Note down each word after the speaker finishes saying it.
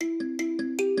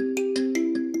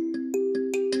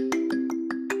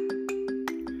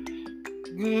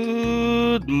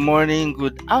Good morning,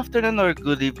 good afternoon, or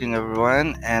good evening,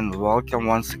 everyone, and welcome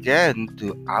once again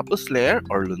to Abus Lair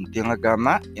or Luntiang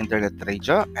Agama Internet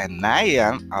Radio. And I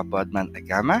am Abadman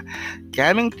Agama,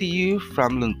 coming to you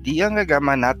from Luntiang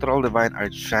Agama Natural Divine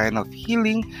Art Shrine of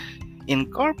Healing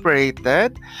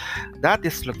Incorporated, that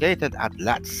is located at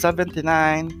Lot 79,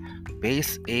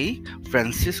 Base A,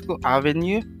 Francisco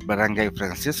Avenue, Barangay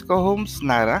Francisco Homes,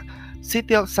 Nara,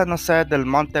 City of San Jose del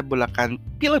Monte, Bulacan,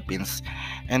 Philippines.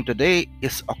 And today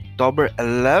is October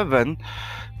 11,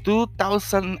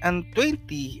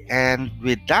 2020. And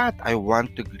with that, I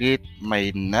want to greet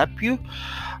my nephew,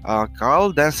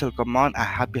 Carl Denzel Camon, a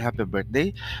happy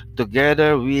birthday,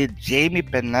 together with Jamie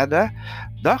Pineda,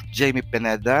 Doc Jamie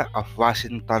Pineda of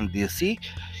Washington, D.C.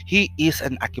 He is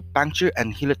an acupuncture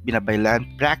and hilot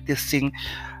binabaylan practicing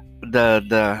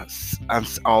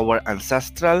our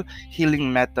ancestral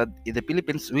healing method in the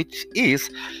Philippines, which is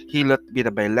hilot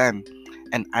binabaylan.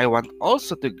 And I want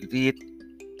also to greet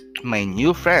my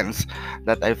new friends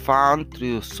that I found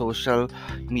through social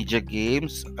media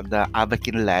games, the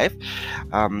Abakin Life,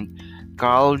 um,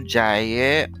 Carl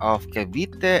Jaye of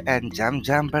Cavite and Jam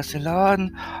Jam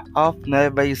Barcelon of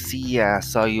Nueva Ecija.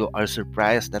 So you are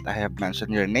surprised that I have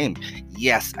mentioned your name.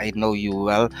 Yes, I know you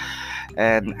well,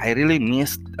 and I really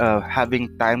missed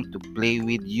having time to play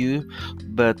with you.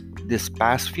 But this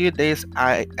past few days,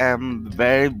 I am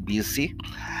very busy,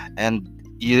 and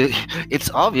you, it's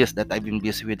obvious that I've been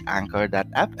busy with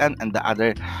Anchor.fm and the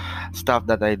other stuff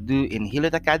that I do in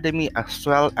Hilot Academy as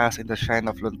well as in the Shrine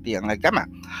of Luntiang Agama.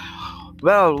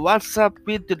 Well, what's up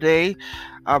with today?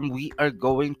 We are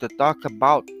going to talk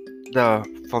about the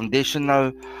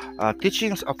foundational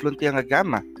teachings of Luntiang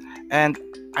Agama. And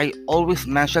I always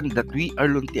mention that we are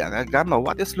Luntiang Agama.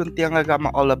 What is Luntiang Agama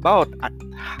all about?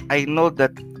 I know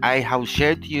that I have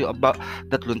shared to you about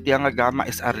that Luntiang Agama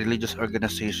is a religious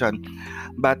organization.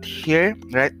 But here,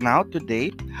 right now,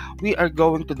 today, we are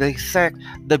going to dissect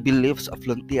the beliefs of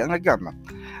Luntiang Agama.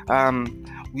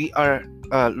 We are,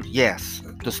 yes,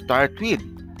 to start with,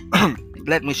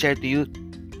 let me share to you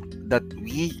that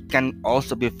we can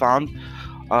also be found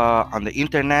on the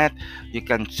internet. You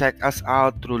can check us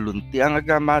out through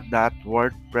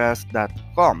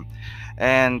luntiangagama.wordpress.com,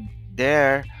 and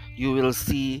there you will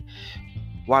see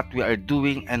what we are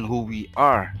doing and who we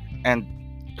are. And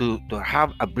to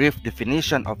have a brief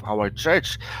definition of our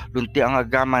church, Luntiang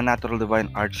Agama Natural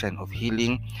Divine Art Shrine of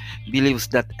Healing believes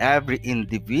that every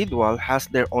individual has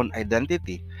their own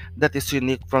identity that is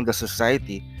unique from the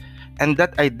society, and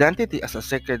that identity as a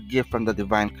sacred gift from the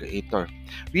divine creator.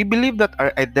 We believe that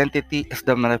our identity is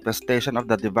the manifestation of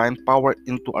the divine power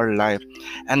into our life,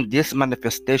 and this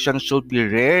manifestation should be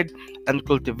reared and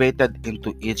cultivated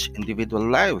into each individual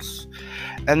lives.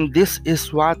 And this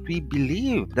is what we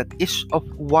believe, that each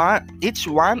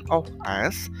one of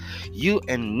us, you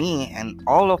and me and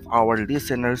all of our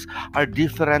listeners, are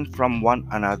different from one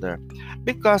another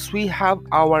because we have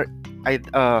our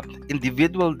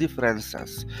individual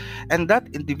differences, and that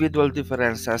individual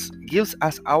differences gives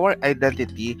us our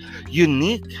identity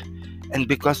unique. And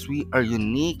because we are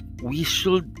unique, we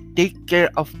should take care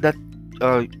of that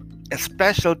uh,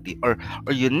 specialty or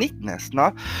uniqueness,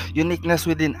 no, uniqueness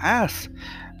within us.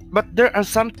 But there are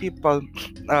some people,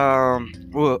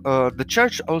 the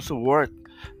church also work,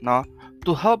 no,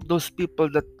 to help those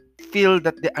people that feel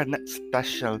that they are not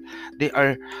special. They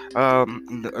are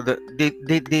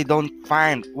they don't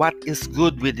find what is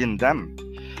good within them.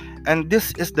 And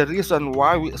this is the reason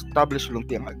why we established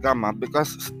Luntiang Agama,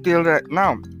 because still right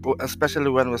now,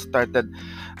 especially when we started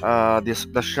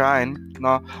the shrine,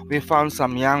 no, we found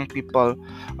some young people,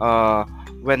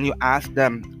 when you ask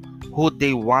them who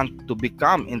they want to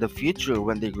become in the future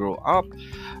when they grow up,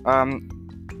 um,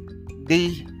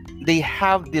 they they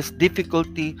have this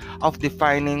difficulty of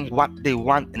defining what they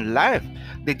want in life.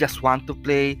 They just want to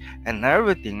play and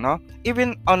everything, no,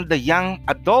 even on the young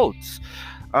adults.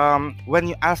 When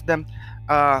you ask them,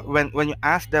 when you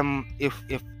ask them if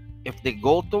they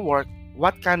go to work,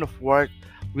 what kind of work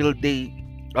will they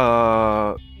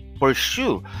uh,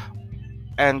 pursue,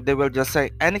 and they will just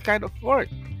say any kind of work.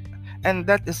 And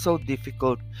that is so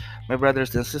difficult, my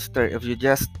brothers and sisters. If you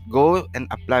just go and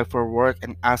apply for work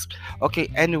and ask, okay,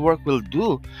 any work will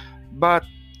do, but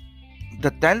the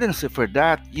tendency for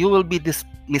that, you will be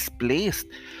misplaced.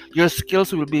 Your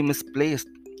skills will be misplaced.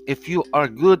 If you are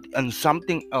good on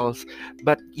something else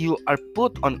but you are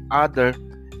put on other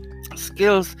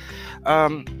skills,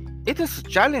 it is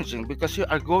challenging because you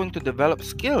are going to develop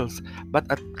skills.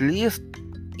 But at least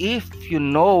if you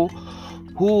know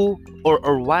who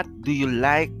or what do you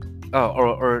like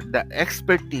or the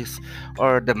expertise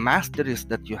or the masteries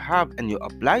that you have, and you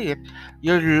apply it,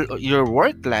 your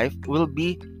work life will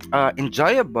be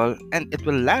enjoyable and it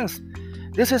will last.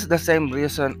 This is the same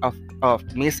reason of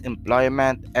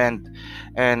misemployment and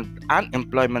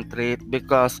unemployment rate,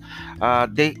 because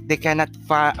they cannot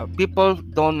find, people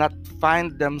do not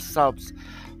find themselves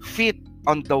fit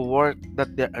on the work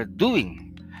that they are doing.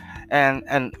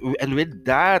 And with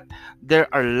that, there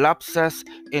are lapses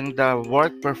in the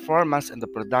work performance and the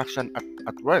production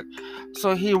at work.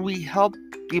 So here we help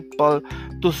people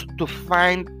to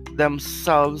find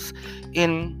themselves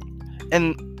in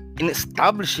in in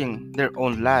establishing their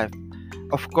own life.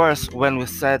 Of course, when we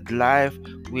said life,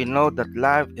 we know that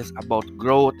life is about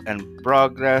growth and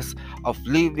progress, of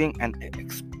living and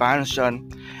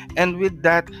expansion. And with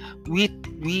that, we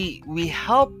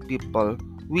help people.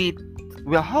 We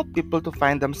will help people to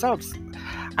find themselves.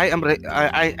 I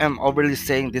am overly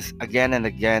saying this again and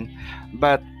again,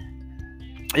 but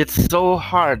it's so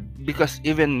hard, because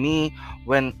even me,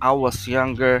 when I was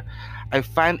younger, I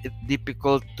find it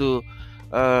difficult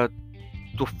uh,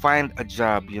 to find a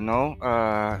job,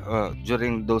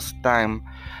 during those time.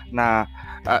 Na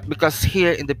because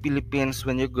here in the Philippines,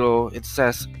 when you grow, it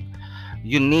says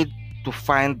you need to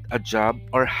find a job,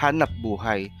 or hanap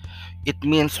buhay. It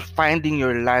means finding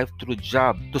your life through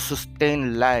job to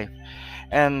sustain life.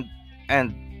 And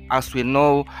and as we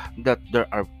know that there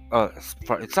are,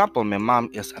 for example, my mom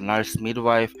is a nurse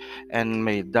midwife, and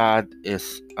my dad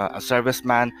is a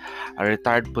serviceman, a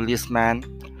retired policeman,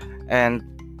 and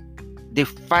they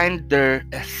find their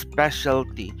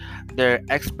specialty, their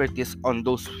expertise on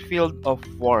those field of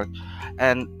work,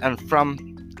 and from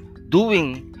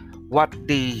doing what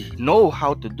they know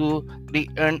how to do, they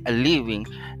earn a living,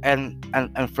 and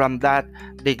from that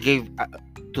they gave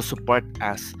to support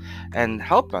us and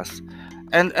help us.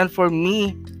 And for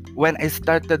me, when I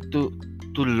started to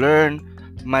learn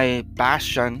my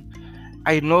passion,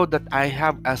 I know that I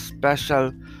have a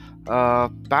special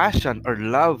passion or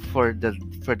love for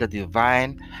the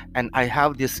divine, and I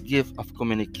have this gift of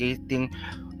communicating,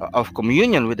 of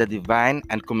communion with the divine,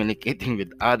 and communicating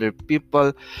with other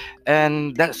people.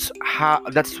 And that's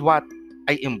what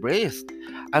I embraced.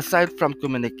 Aside from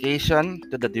communication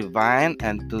to the divine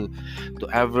and to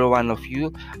every one of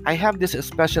you, I have these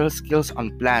special skills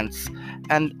on plants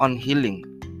and on healing,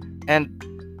 and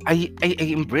I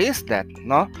embrace that,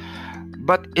 no.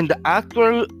 But in the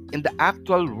actual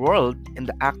world,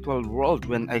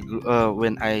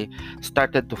 when I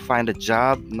started to find a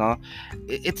job, no,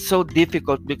 it's so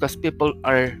difficult, because people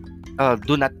are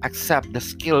do not accept the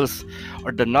skills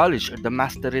or the knowledge or the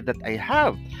mastery that I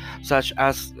have, such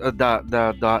as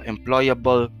the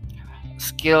employable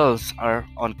skills are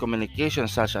on communication,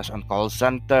 such as on call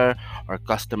center or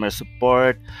customer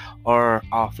support or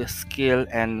office skill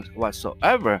and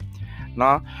whatsoever.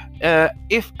 No,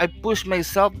 if I push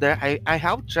myself there, I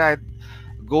have tried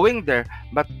going there,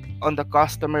 but on the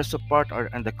customer support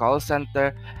or on the call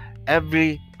center,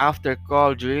 every after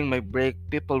call during my break,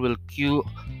 people will queue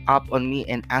up on me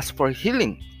and ask for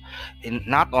healing, and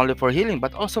not only for healing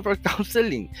but also for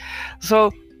counseling.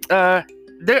 So uh,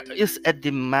 there is a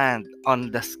demand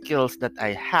on the skills that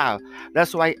I have.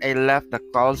 That's why I left the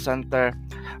call center,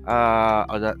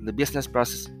 or the business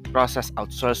process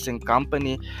outsourcing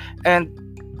company, and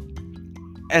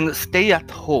stay at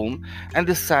home and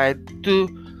decide to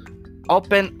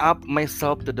open up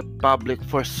myself to the public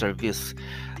for service.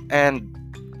 And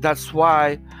that's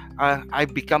why I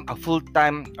become a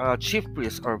full-time chief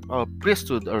priest, or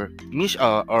priesthood, or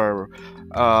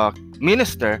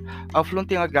minister of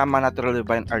Lunting Agama Natural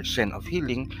Divine Art Chain of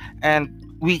Healing. And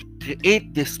we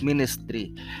create this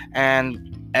ministry,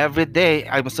 and every day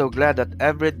I'm so glad that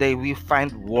every day we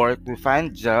find work, we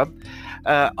find job,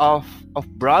 of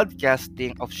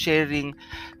broadcasting, of sharing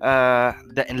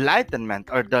the enlightenment,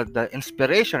 or the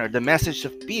inspiration, or the message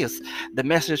of peace, the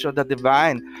message of the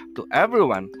divine, to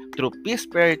everyone through Peace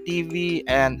Prayer TV,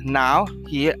 and now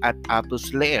here at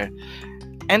Apus Lair.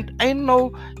 And I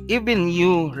know even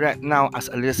you right now, as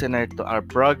a listener to our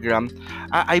program,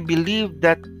 I believe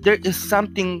that there is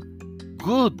something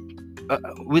good,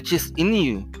 which is in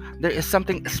you. There is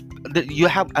something that you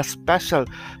have a special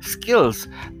skills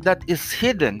that is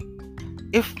hidden.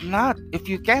 If not, if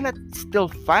you cannot still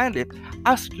find it,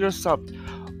 ask yourself,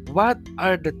 what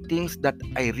are the things that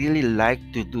I really like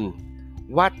to do?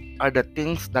 What are the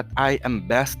things that I am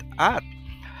best at?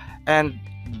 And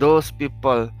those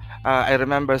people, I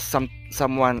remember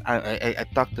someone, I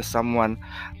talked to someone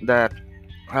that,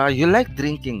 you like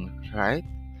drinking, right?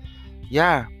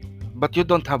 Yeah, but you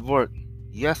don't have work.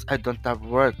 Yes, I don't have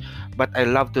work, but I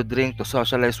love to drink to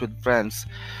socialize with friends.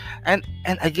 And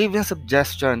I gave him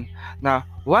suggestion. Now,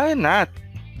 why not?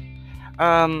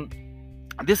 Um,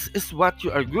 this is what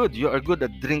you are good. You are good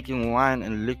at drinking wine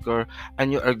and liquor,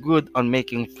 and you are good on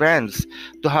making friends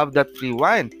to have that free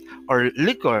wine or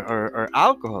liquor or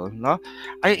alcohol. No,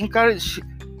 I encourage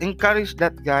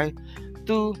that guy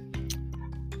to,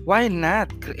 why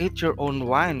not create your own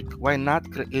wine? Why not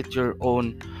create your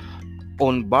own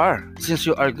bar? Since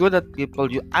you are good at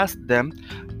people, you ask them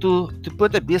to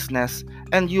put a business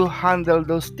and you handle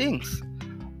those things.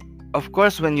 Of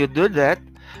course, when you do that,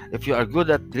 if you are good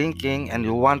at drinking and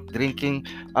you want drinking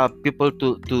people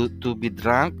to be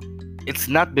drunk, it's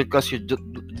not because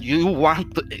you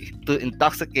want to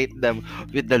intoxicate them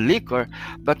with the liquor,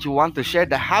 but you want to share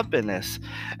the happiness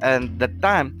and the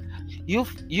time.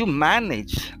 You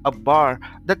manage a bar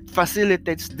that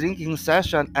facilitates drinking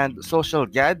session and social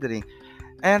gathering,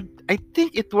 and I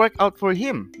think it worked out for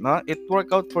him. No, it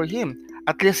worked out for him.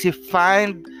 At least he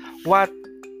find what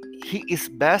he is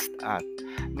best at.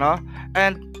 No,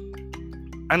 and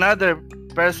another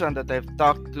person that I've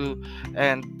talked to,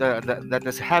 and that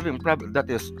is having problem, that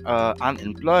is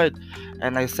unemployed,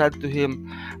 and I said to him,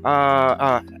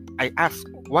 I asked,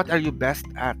 what are you best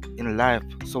at in life?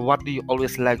 So what do you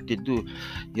always like to do?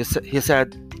 He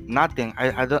said, nothing.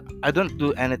 I don't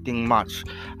do anything much.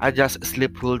 I just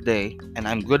sleep whole day and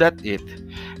I'm good at it.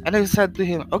 And I said to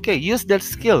him, okay, use that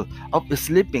skill of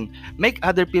sleeping, make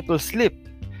other people sleep.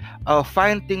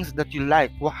 Find things that you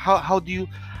like. How do you,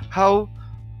 how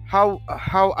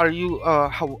how are you,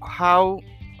 how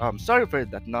sorry for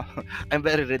that, no. I'm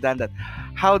very redundant.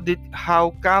 How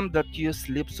come that you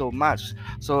sleep so much?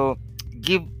 So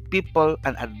give people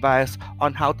an advice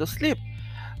on how to sleep.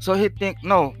 So he think,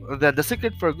 no, the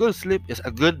secret for good sleep is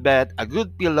a good bed, a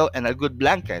good pillow, and a good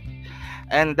blanket.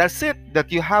 And that's it,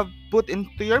 that you have put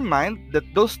into your mind that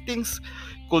those things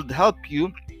could help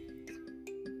you,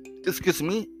 excuse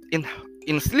me,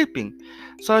 in sleeping.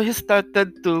 So he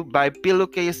started to buy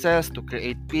pillowcases to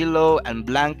create pillow and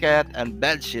blanket and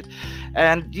bed sheet.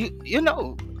 And you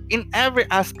know, in every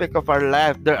aspect of our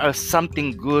life, there are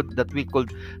something good that we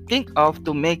could think of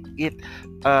to make it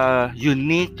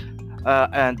unique,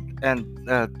 and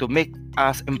to make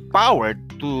us empowered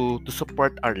to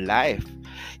support our life.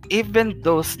 Even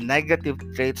those negative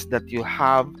traits that you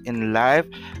have in life,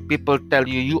 people tell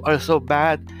you you are so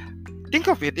bad. Think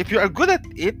of it. If you are good at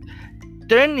it,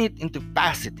 turn it into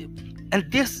positive. And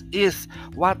this is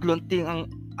what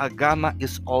Luntiang Agama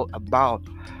is all about.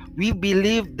 We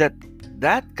believe that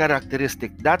that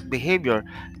characteristic, that behavior,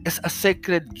 is a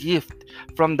sacred gift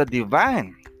from the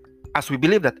divine. As we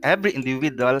believe that every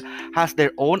individual has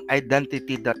their own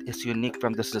identity that is unique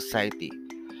from the society.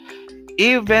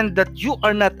 Even that you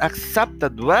are not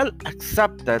well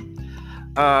accepted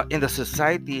in the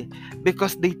society,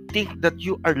 because they think that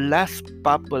you are less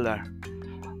popular.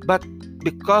 But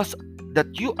because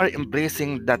that you are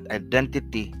embracing that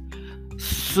identity,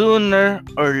 sooner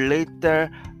or later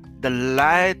the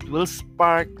light will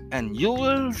spark and you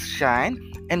will shine,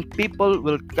 and people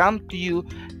will come to you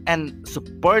and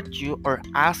support you or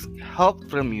ask help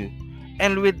from you.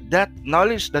 And with that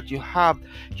knowledge that you have,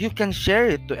 you can share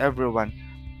it to everyone,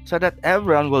 so that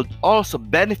everyone will also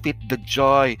benefit the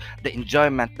joy, the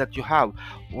enjoyment that you have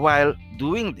while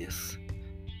doing this.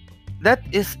 That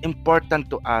is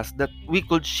important to us, that we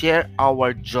could share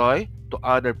our joy to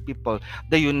other people.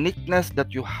 The uniqueness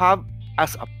that you have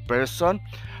as a person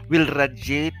will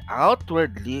radiate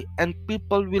outwardly and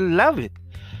people will love it.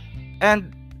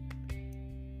 And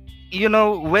you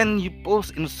know, when you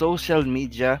post in social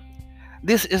media,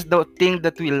 this is the thing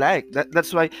that we like.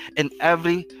 That's why in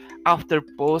every after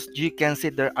post you can see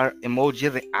there are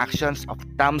emoji reactions of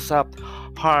thumbs up,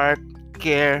 heart,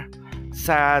 care,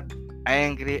 sad,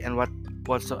 angry, and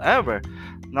whatsoever.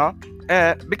 No,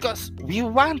 because we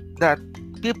want that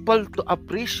people to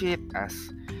appreciate us.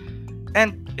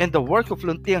 And the work of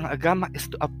Luntiang Agama is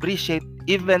to appreciate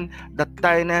even the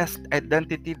tiniest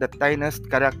identity, the tiniest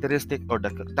characteristic, or the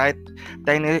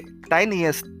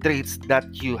tiniest traits that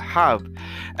you have.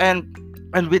 And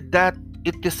with that,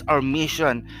 it is our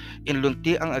mission in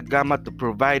Luntiang Agama to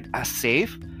provide a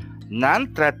safe,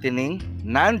 non-threatening,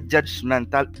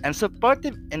 non-judgmental, and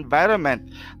supportive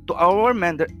environment to our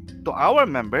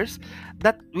members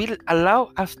that will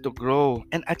allow us to grow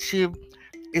and achieve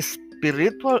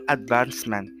spiritual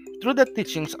advancement through the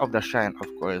teachings of the Shrine, of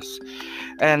course.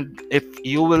 And if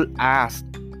you will ask,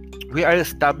 we are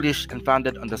established and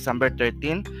founded on December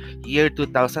 13, year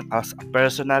 2000, as a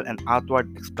personal and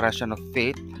outward expression of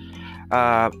faith,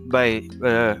 by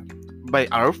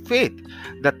our faith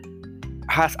that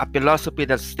has a philosophy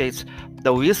that states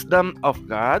the wisdom of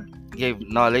God gave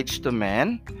knowledge to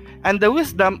men, and the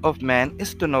wisdom of man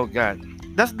is to know God.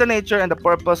 That's the nature and the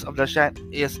purpose of the Shrine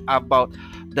is about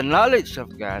the knowledge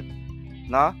of God.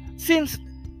 No, since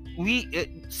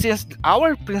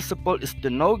our principle is to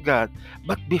know God,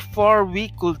 but before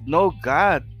we could know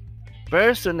God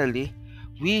personally,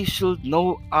 we should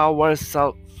know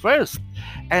ourselves first.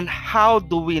 And how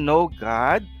do we know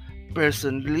God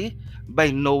personally? By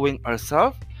knowing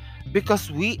ourselves, because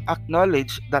we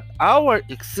acknowledge that our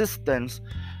existence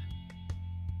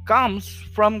comes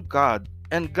from God,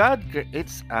 and God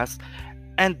creates us,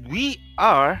 and we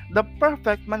are the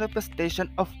perfect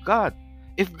manifestation of God.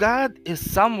 If God is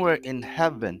somewhere in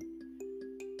heaven,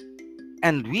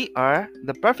 and we are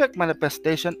the perfect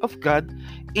manifestation of God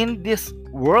in this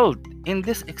world, in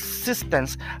this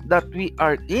existence that we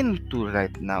are into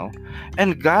right now,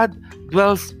 and God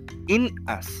dwells in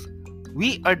us.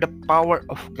 We are the power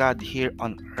of God here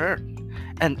on earth.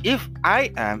 And if I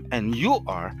am and you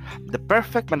are the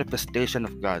perfect manifestation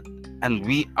of God, and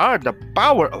we are the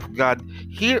power of God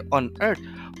here on earth,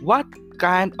 what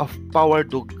kind of power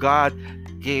do God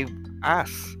give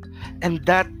us? And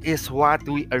that is what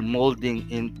we are molding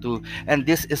into, and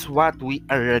this is what we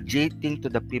are radiating to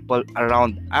the people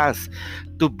around us,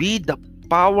 to be the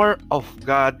power of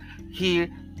God here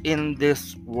in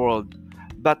this world.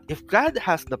 But if God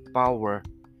has the power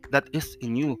that is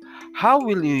in you, how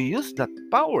will you use that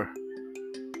power?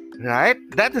 Right?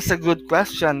 That is a good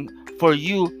question for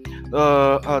you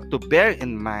to bear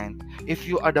in mind. If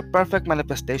you are the perfect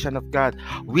manifestation of God,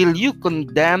 will you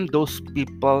condemn those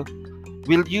people?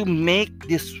 Will you make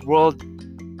this world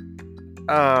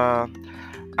uh,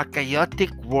 a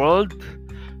chaotic world?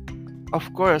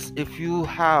 Of course, if you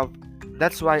have,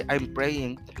 that's why I'm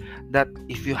praying that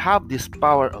if you have this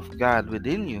power of God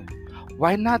within you,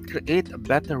 why not create a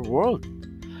better world?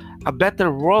 A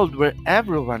better world where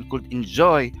everyone could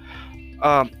enjoy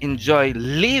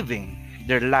living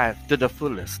their life to the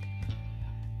fullest.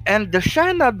 And the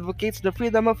Shrine advocates the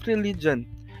freedom of religion.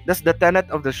 Thus, the tenet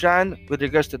of the Shrine, with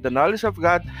regards to the knowledge of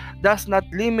God, does not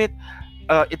limit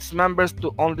its members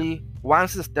to only one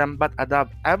system, but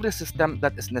adopt every system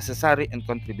that is necessary and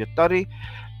contributory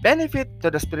benefit to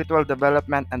the spiritual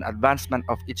development and advancement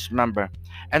of each member.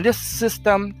 And this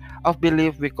system of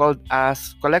belief we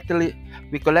collectively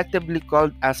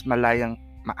called as Malayang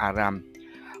Maaram.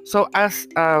 So as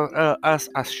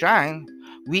a shrine,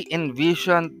 we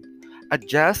envision a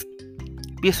just,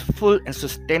 peaceful, and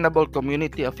sustainable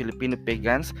community of Filipino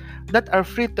pagans that are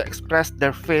free to express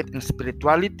their faith and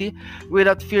spirituality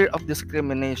without fear of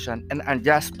discrimination and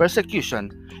unjust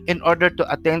persecution. In order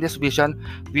to attain this vision,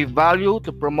 we value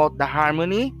to promote the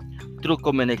harmony through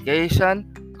communication,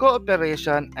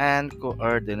 cooperation, and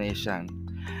coordination.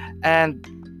 And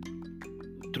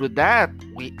through that,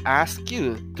 we ask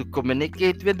you to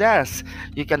communicate with us.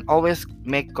 You can always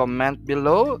make comment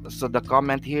below. So the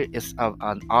comment here is of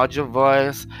an audio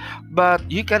voice, but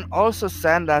you can also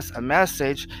send us a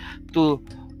message to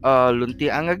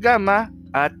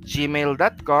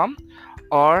luntiangagama@gmail.com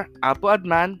or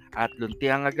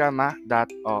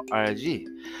apuadman@luntiangagama.org.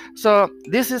 So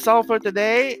this is all for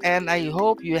today, and I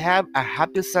hope you have a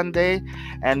happy Sunday,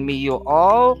 and may you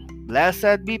all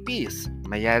blessed be peace.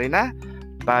 Mayari na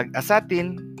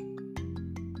pag-asatin.